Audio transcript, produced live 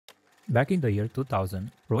Back in the year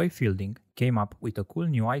 2000, Roy Fielding came up with a cool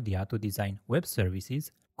new idea to design web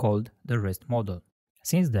services called the REST model.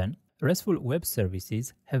 Since then, RESTful web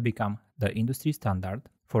services have become the industry standard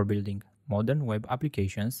for building modern web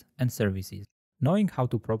applications and services. Knowing how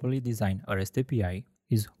to properly design a REST API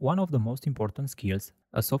is one of the most important skills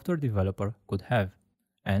a software developer could have.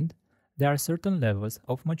 And there are certain levels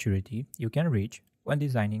of maturity you can reach when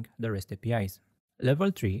designing the REST APIs.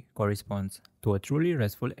 Level 3 corresponds to a truly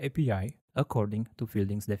RESTful API according to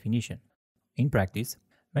Fielding's definition. In practice,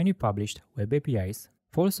 many published web APIs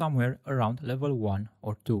fall somewhere around level 1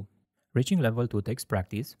 or 2. Reaching level 2 takes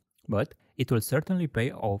practice, but it will certainly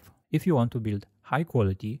pay off if you want to build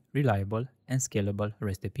high-quality, reliable, and scalable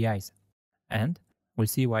REST APIs. And we'll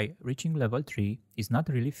see why reaching level 3 is not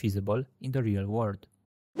really feasible in the real world.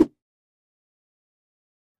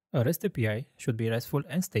 A REST API should be RESTful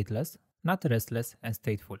and stateless, not restless and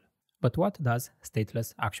stateful. But what does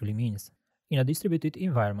stateless actually means? In a distributed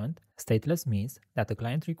environment, stateless means that a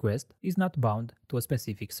client request is not bound to a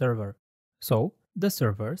specific server. So, the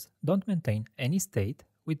servers don't maintain any state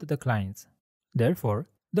with the clients. Therefore,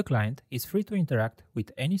 the client is free to interact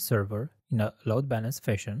with any server in a load-balanced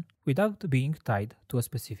fashion without being tied to a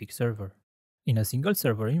specific server. In a single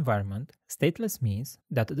server environment, stateless means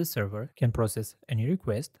that the server can process any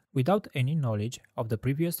request without any knowledge of the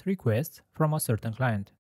previous requests from a certain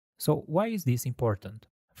client. So why is this important?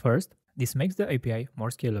 First, this makes the API more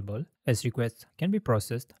scalable, as requests can be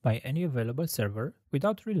processed by any available server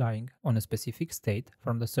without relying on a specific state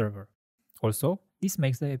from the server. Also, this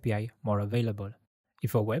makes the API more available.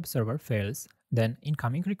 If a web server fails, then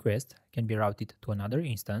incoming requests can be routed to another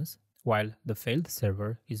instance, while the failed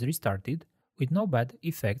server is restarted with no bad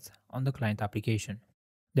effects on the client application.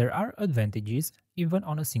 There are advantages even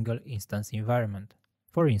on a single instance environment.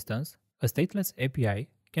 For instance, a stateless API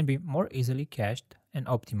can be more easily cached and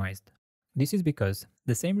optimized. This is because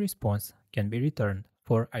the same response can be returned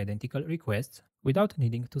for identical requests without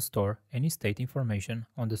needing to store any state information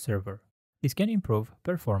on the server. This can improve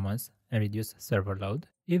performance and reduce server load,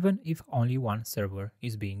 even if only one server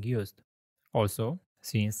is being used. Also,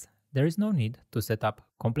 since there is no need to set up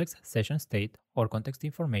complex session state or context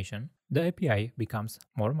information, the API becomes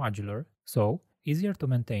more modular, so easier to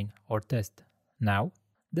maintain or test. Now,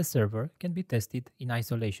 the server can be tested in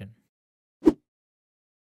isolation.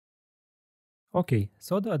 Okay,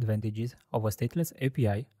 so the advantages of a stateless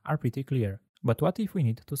API are pretty clear. But what if we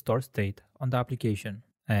need to store state on the application?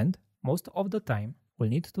 And most of the time, we'll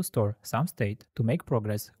need to store some state to make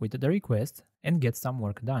progress with the requests and get some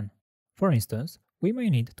work done. For instance, we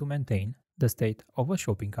may need to maintain the state of a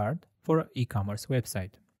shopping cart for an e-commerce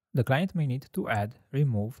website. The client may need to add,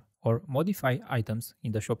 remove, or modify items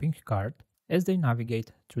in the shopping cart as they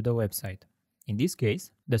navigate through the website. In this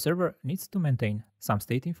case, the server needs to maintain some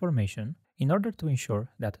state information in order to ensure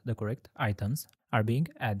that the correct items are being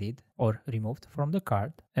added or removed from the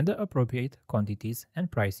cart and the appropriate quantities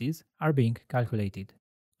and prices are being calculated.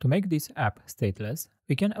 To make this app stateless,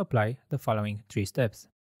 we can apply the following 3 steps.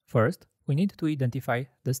 First, we need to identify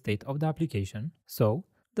the state of the application, so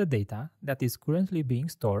the data that is currently being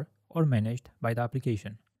stored or managed by the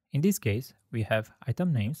application. In this case, we have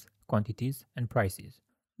item names, quantities, and prices.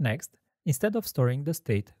 Next, instead of storing the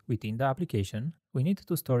state within the application, we need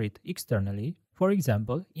to store it externally, for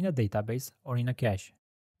example, in a database or in a cache.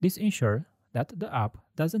 This ensures that the app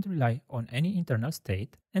doesn't rely on any internal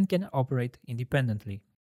state and can operate independently.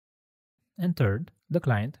 And third, the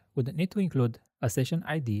client would need to include a session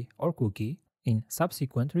ID or cookie in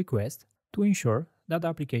subsequent requests to ensure that the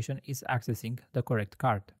application is accessing the correct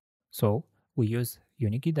cart. So, we use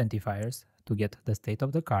unique identifiers to get the state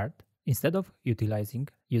of the cart instead of utilizing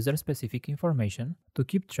user-specific information to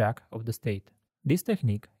keep track of the state. This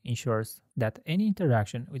technique ensures that any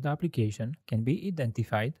interaction with the application can be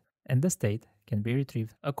identified and the state can be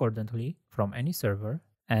retrieved accordingly from any server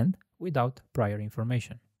and without prior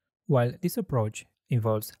information. While this approach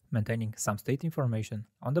involves maintaining some state information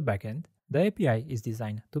on the backend, the API is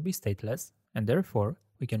designed to be stateless, and therefore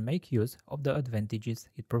we can make use of the advantages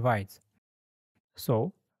it provides.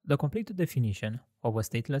 So, the complete definition of a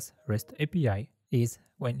stateless REST API is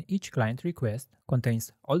when each client request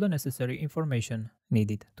contains all the necessary information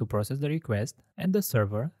needed to process the request and the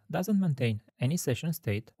server doesn't maintain any session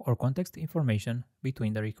state or context information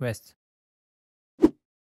between the requests.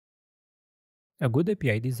 A good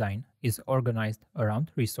API design is organized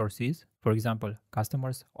around resources, for example,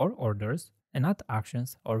 customers or orders, and not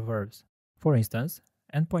actions or verbs. For instance,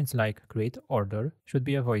 endpoints like create order should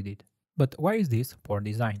be avoided. But why is this poor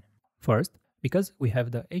design? First, because we have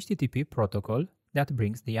the HTTP protocol that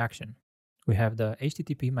brings the action. We have the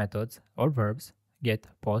HTTP methods or verbs get,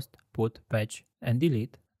 post, put, patch, and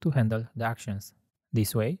delete to handle the actions.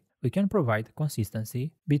 This way, we can provide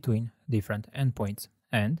consistency between different endpoints.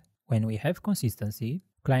 And when we have consistency,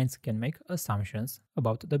 clients can make assumptions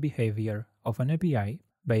about the behavior of an API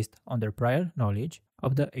based on their prior knowledge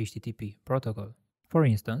of the HTTP protocol. For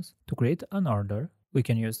instance, to create an order, we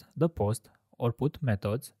can use the post or put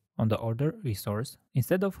methods on the order resource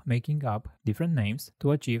instead of making up different names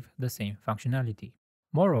to achieve the same functionality.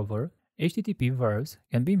 Moreover, HTTP verbs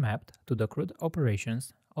can be mapped to the CRUD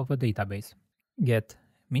operations of a database. Get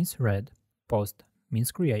means read, post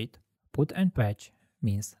means create, put and patch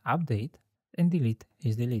means update, and delete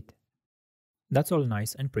is delete. That's all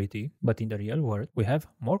nice and pretty, but in the real world, we have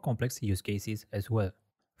more complex use cases as well.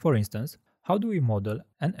 For instance, how do we model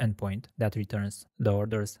an endpoint that returns the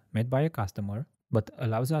orders made by a customer, but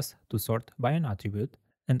allows us to sort by an attribute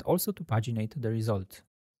and also to paginate the results?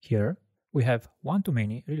 Here, we have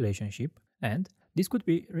one-to-many relationship, and this could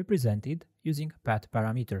be represented using path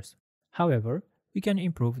parameters. However, we can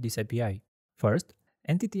improve this API. First,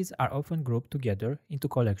 entities are often grouped together into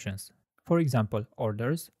collections, for example,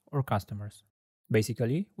 orders or customers.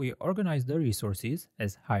 Basically, we organize the resources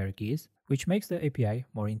as hierarchies, which makes the API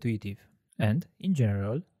more intuitive. And, in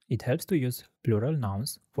general, it helps to use plural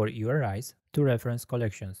nouns for URIs to reference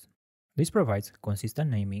collections. This provides consistent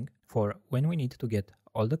naming for when we need to get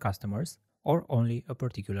all the customers or only a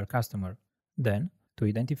particular customer. Then, to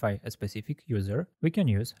identify a specific user, we can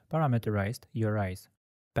use parameterized URIs.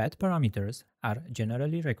 Path parameters are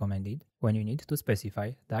generally recommended when you need to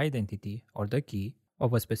specify the identity or the key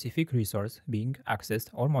of a specific resource being accessed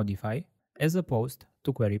or modified, as opposed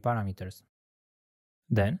to query parameters.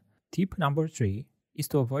 Then, tip number 3 is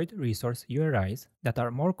to avoid resource URIs that are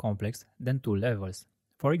more complex than 2 levels.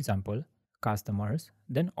 For example, customers,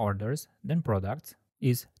 then orders, then products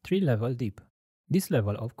is 3-level deep. This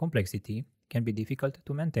level of complexity can be difficult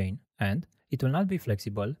to maintain, and it will not be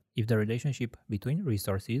flexible if the relationship between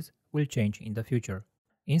resources will change in the future.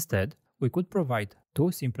 Instead, we could provide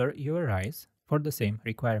 2 simpler URIs for the same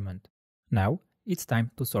requirement. Now, it's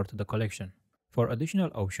time to sort the collection. For additional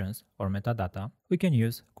options or metadata, we can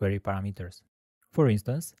use query parameters. For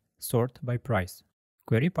instance, sort by price.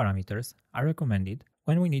 Query parameters are recommended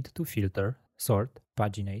when we need to filter, sort,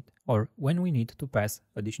 paginate, or when we need to pass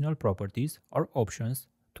additional properties or options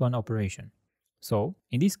to an operation. So,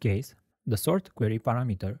 in this case, the sort query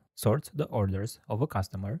parameter sorts the orders of a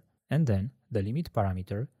customer, and then the limit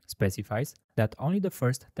parameter specifies that only the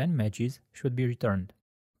first 10 matches should be returned.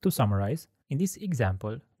 To summarize, in this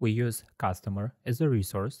example, we use customer as a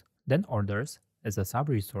resource, then orders as a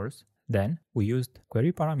sub-resource, then we used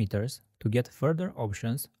query parameters to get further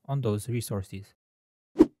options on those resources.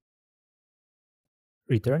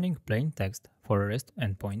 Returning plain text for a REST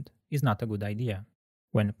endpoint is not a good idea.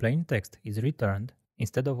 When plain text is returned,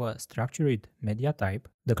 instead of a structured media type,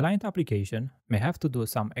 the client application may have to do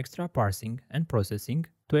some extra parsing and processing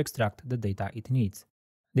to extract the data it needs.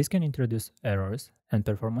 This can introduce errors and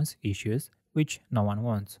performance issues which no one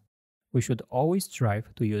wants. We should always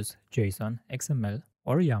strive to use JSON, XML,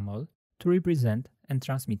 or YAML to represent and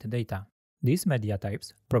transmit data. These media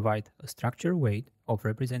types provide a structured way of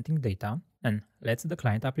representing data and lets the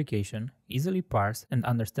client application easily parse and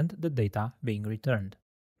understand the data being returned.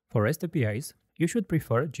 For REST APIs, you should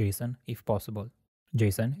prefer JSON if possible.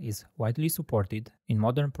 JSON is widely supported in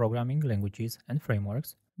modern programming languages and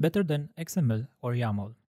frameworks, better than XML or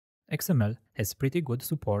YAML. XML has pretty good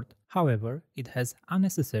support, however, it has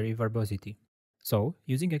unnecessary verbosity. So,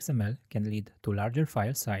 using XML can lead to larger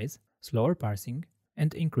file size, slower parsing,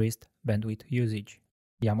 and increased bandwidth usage.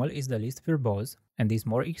 YAML is the least verbose and is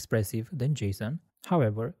more expressive than JSON,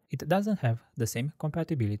 however, it doesn't have the same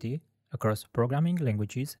compatibility across programming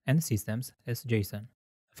languages and systems as JSON.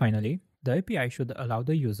 Finally, the API should allow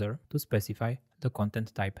the user to specify the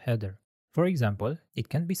content type header. For example, it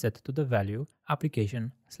can be set to the value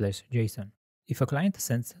application/JSON. If a client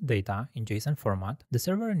sends data in JSON format, the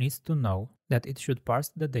server needs to know that it should parse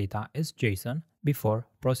the data as JSON before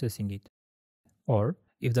processing it. Or,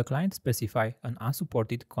 if the client specifies an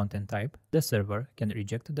unsupported content type, the server can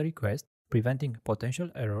reject the request, preventing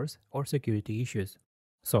potential errors or security issues.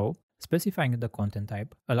 So, specifying the content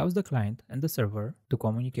type allows the client and the server to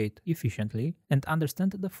communicate efficiently and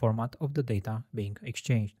understand the format of the data being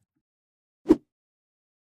exchanged.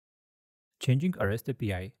 Changing a REST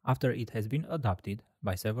API after it has been adopted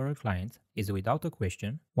by several clients is without a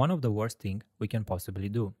question one of the worst things we can possibly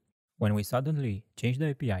do. When we suddenly change the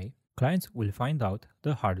API, clients will find out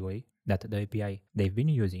the hard way that the API they've been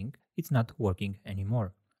using is not working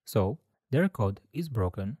anymore. So, their code is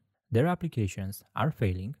broken, their applications are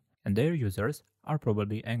failing, and their users are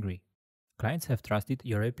probably angry. Clients have trusted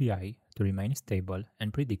your API to remain stable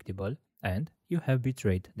and predictable, and you have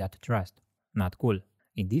betrayed that trust. Not cool.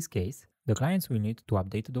 In this case, the clients will need to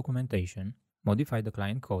update documentation, modify the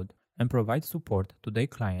client code, and provide support to their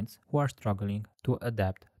clients who are struggling to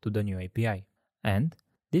adapt to the new API. And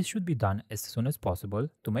this should be done as soon as possible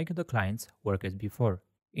to make the clients work as before.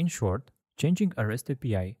 In short, changing a REST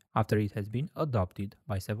API after it has been adopted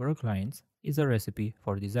by several clients is a recipe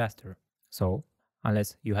for disaster. So,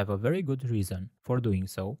 unless you have a very good reason for doing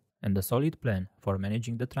so and a solid plan for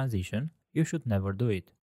managing the transition, you should never do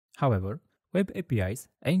it. However, web APIs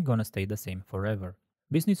ain't gonna stay the same forever.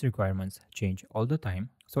 Business requirements change all the time,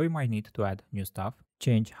 so you might need to add new stuff,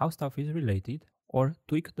 change how stuff is related, or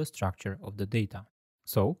tweak the structure of the data.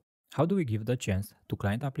 So, how do we give the chance to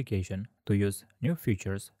client application to use new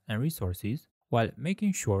features and resources while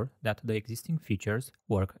making sure that the existing features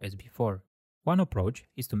work as before? One approach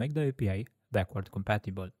is to make the API backward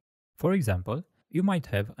compatible. For example, you might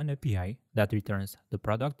have an API that returns the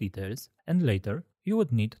product details, and later you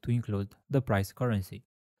would need to include the price currency.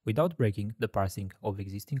 Without breaking the parsing of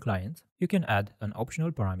existing clients, you can add an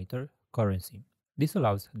optional parameter, currency. This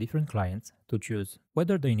allows different clients to choose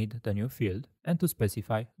whether they need the new field and to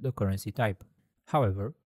specify the currency type.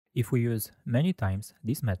 However, if we use many times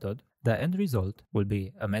this method, the end result will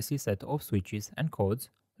be a messy set of switches and codes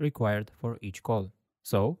required for each call.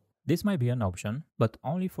 So, this might be an option, but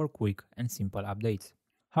only for quick and simple updates.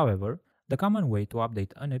 However, the common way to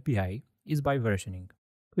update an API is by versioning.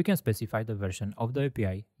 We can specify the version of the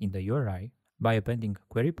API in the URI by appending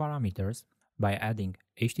query parameters, by adding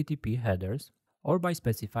HTTP headers, or by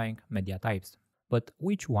specifying media types. But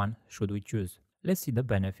which one should we choose? Let's see the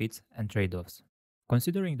benefits and trade-offs.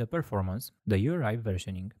 Considering the performance, the URI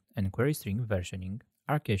versioning and query string versioning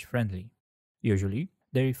are cache-friendly. Usually,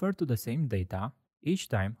 they refer to the same data each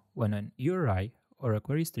time when an URI or a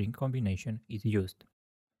query string combination is used.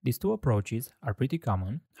 These two approaches are pretty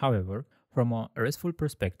common. However, from a RESTful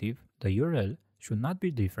perspective, the URL should not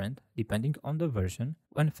be different depending on the version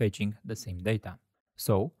when fetching the same data.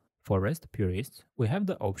 So, for REST purists, we have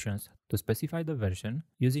the options to specify the version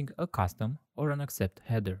using a custom or an accept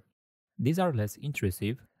header. These are less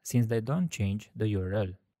intrusive since they don't change the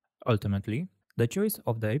URL. Ultimately, the choice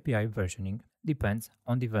of the API versioning depends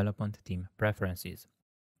on development team preferences.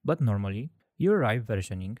 But normally, URI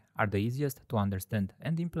versioning are the easiest to understand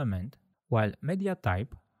and implement, while media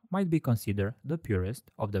type might be considered the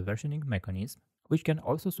purest of the versioning mechanism, which can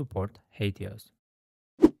also support HATEOAS.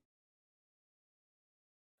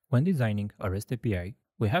 When designing a REST API,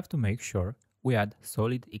 we have to make sure we add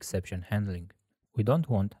solid exception handling. We don't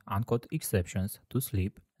want uncaught exceptions to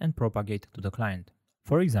slip and propagate to the client.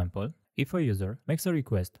 For example, if a user makes a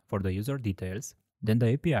request for the user details, then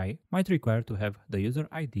the API might require to have the user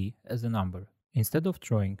ID as a number. Instead of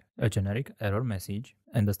throwing a generic error message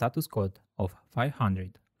and the status code of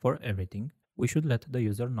 500 for everything, we should let the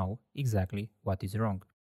user know exactly what is wrong.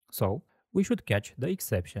 So, we should catch the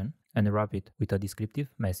exception and wrap it with a descriptive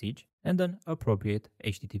message and an appropriate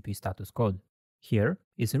HTTP status code. Here,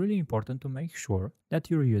 it's really important to make sure that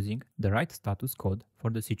you're using the right status code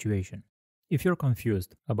for the situation. If you're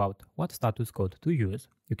confused about what status code to use,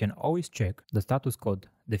 you can always check the status code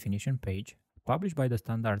definition page published by the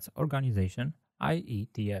standards organization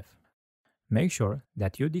IETF. Make sure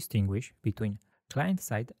that you distinguish between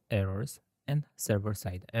client-side errors and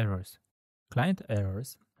server-side errors. Client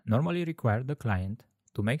errors normally require the client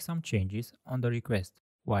to make some changes on the request,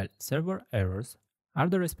 while server errors are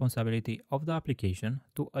the responsibility of the application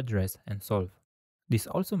to address and solve. This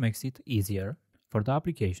also makes it easier for the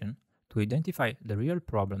application to identify the real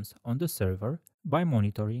problems on the server by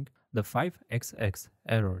monitoring the 5xx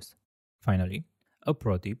errors. Finally, a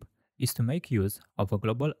pro tip is to make use of a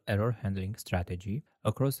global error handling strategy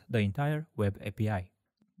across the entire web API.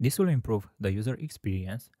 This will improve the user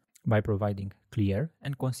experience by providing clear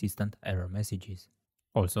and consistent error messages.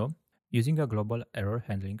 Also, using a global error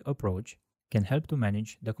handling approach can help to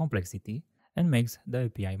manage the complexity and makes the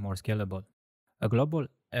API more scalable. A global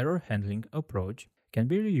error handling approach can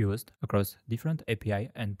be reused across different API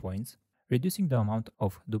endpoints, reducing the amount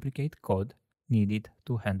of duplicate code needed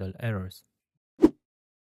to handle errors.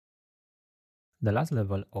 The last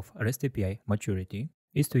level of REST API maturity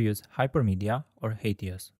is to use hypermedia or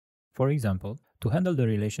HATEOAS. For example, to handle the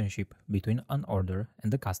relationship between an order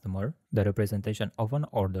and the customer, the representation of an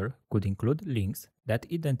order could include links that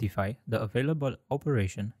identify the available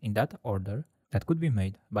operation in that order that could be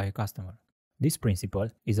made by a customer. This principle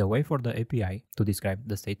is a way for the API to describe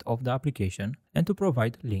the state of the application and to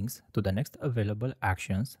provide links to the next available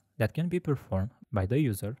actions that can be performed by the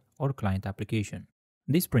user or client application.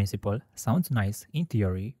 This principle sounds nice in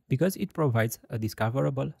theory because it provides a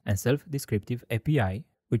discoverable and self-descriptive API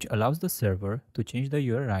which allows the server to change the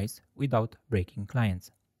URIs without breaking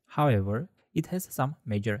clients. However, it has some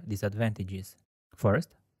major disadvantages.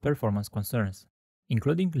 First, performance concerns.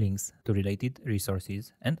 Including links to related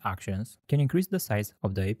resources and actions can increase the size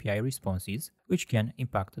of the API responses, which can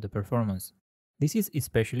impact the performance. This is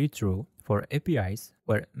especially true for APIs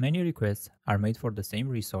where many requests are made for the same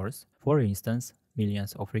resource, for instance,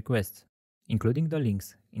 millions of requests. Including the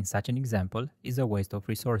links in such an example is a waste of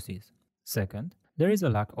resources. Second, there is a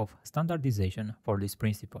lack of standardization for this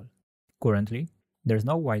principle. Currently, there is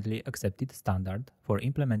no widely accepted standard for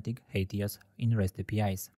implementing HATEOAS in REST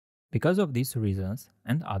APIs. Because of these reasons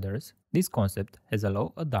and others, this concept has a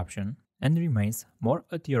low adoption and remains more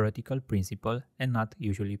a theoretical principle and not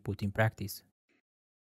usually put in practice.